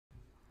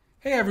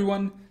Hey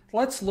everyone,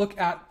 let's look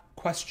at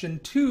question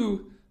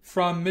 2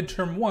 from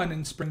midterm 1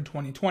 in spring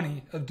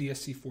 2020 of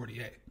DSC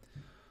 40A.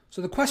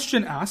 So the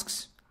question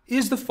asks,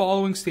 is the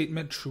following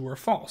statement true or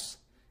false?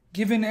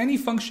 Given any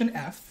function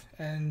f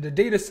and a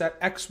data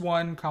set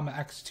x1,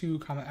 x2,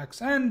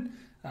 xn,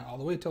 all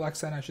the way till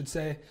xn I should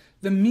say,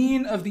 the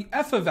mean of the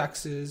f of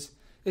x's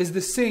is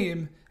the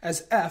same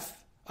as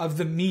f of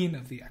the mean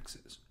of the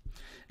x's.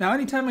 Now,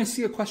 anytime I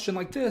see a question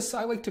like this,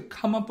 I like to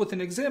come up with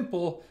an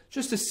example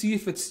just to see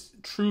if it's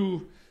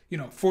true,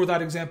 for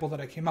that example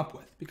that I came up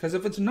with. Because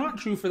if it's not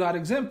true for that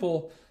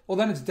example, well,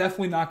 then it's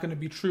definitely not going to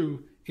be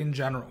true in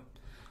general.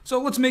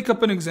 So let's make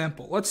up an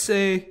example. Let's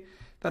say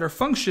that our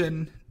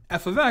function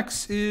f of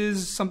x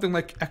is something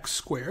like x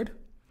squared.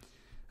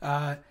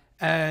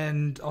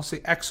 And I'll say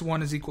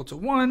x1 is equal to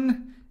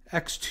 1,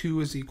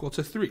 x2 is equal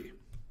to 3.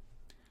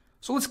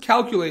 So let's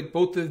calculate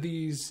both of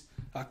these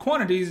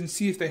quantities and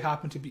see if they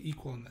happen to be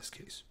equal in this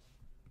case.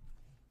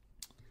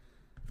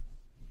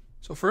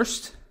 So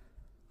first,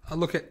 I'll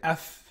look at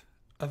f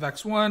of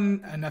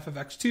x1 and f of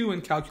x2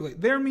 and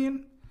calculate their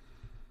mean.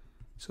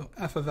 So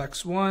f of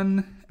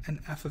x1 and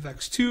f of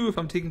x2, if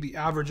I'm taking the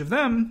average of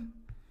them,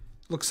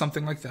 looks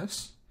something like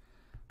this.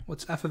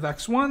 What's f of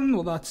x1?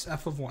 Well, that's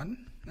f of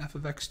 1. F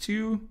of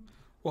x2,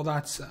 well,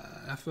 that's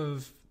f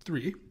of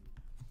 3.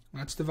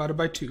 That's divided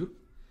by 2.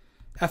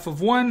 F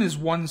of 1 is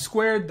 1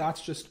 squared,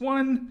 that's just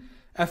 1.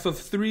 F of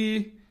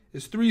 3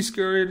 is 3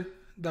 squared,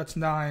 that's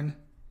 9.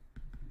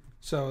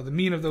 So the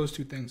mean of those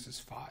two things is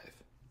 5.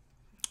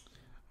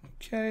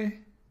 Okay.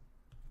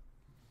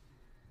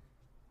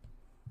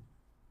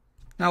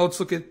 Now let's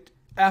look at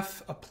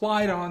f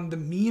applied on the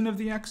mean of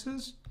the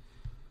x's.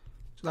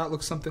 So that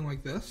looks something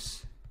like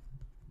this.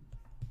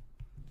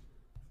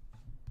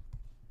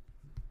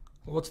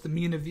 Well, what's the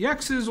mean of the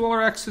x's? Well,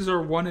 our x's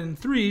are 1 and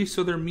 3,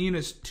 so their mean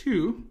is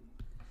 2.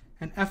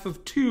 And f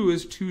of 2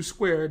 is 2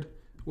 squared,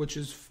 which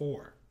is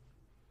 4.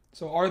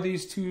 So are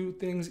these two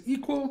things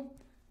equal?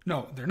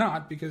 No, they're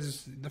not,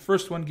 because the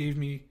first one gave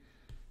me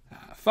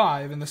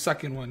 5 and the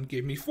second one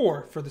gave me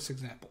 4 for this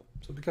example.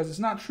 So because it's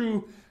not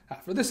true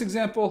for this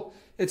example,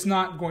 it's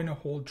not going to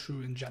hold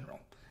true in general.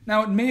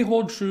 Now, it may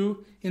hold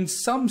true in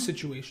some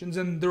situations,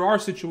 and there are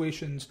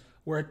situations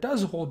where it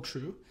does hold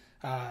true.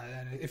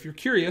 And if you're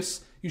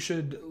curious, you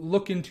should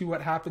look into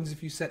what happens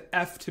if you set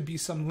f to be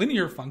some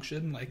linear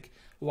function, like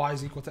y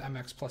is equal to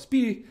mx plus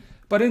b,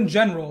 but in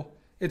general,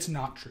 it's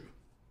not true.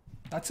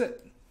 That's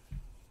it.